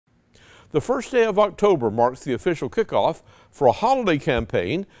The first day of October marks the official kickoff for a holiday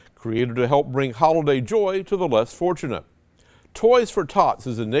campaign created to help bring holiday joy to the less fortunate. Toys for Tots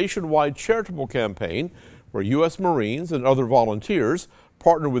is a nationwide charitable campaign where U.S. Marines and other volunteers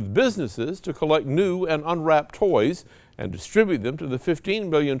partner with businesses to collect new and unwrapped toys and distribute them to the 15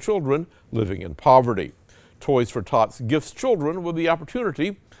 million children living in poverty. Toys for Tots gifts children with the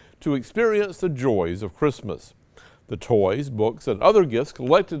opportunity to experience the joys of Christmas. The toys, books, and other gifts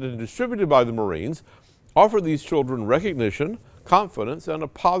collected and distributed by the Marines offer these children recognition, confidence, and a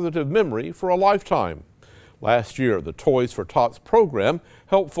positive memory for a lifetime. Last year, the Toys for Tots program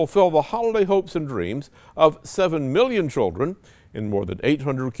helped fulfill the holiday hopes and dreams of 7 million children in more than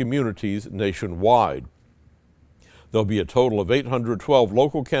 800 communities nationwide. There'll be a total of 812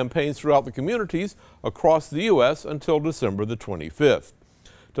 local campaigns throughout the communities across the U.S. until December the 25th.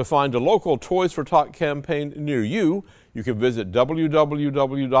 To find a local Toys for Tot campaign near you, you can visit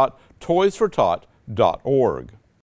www.toysfortot.org.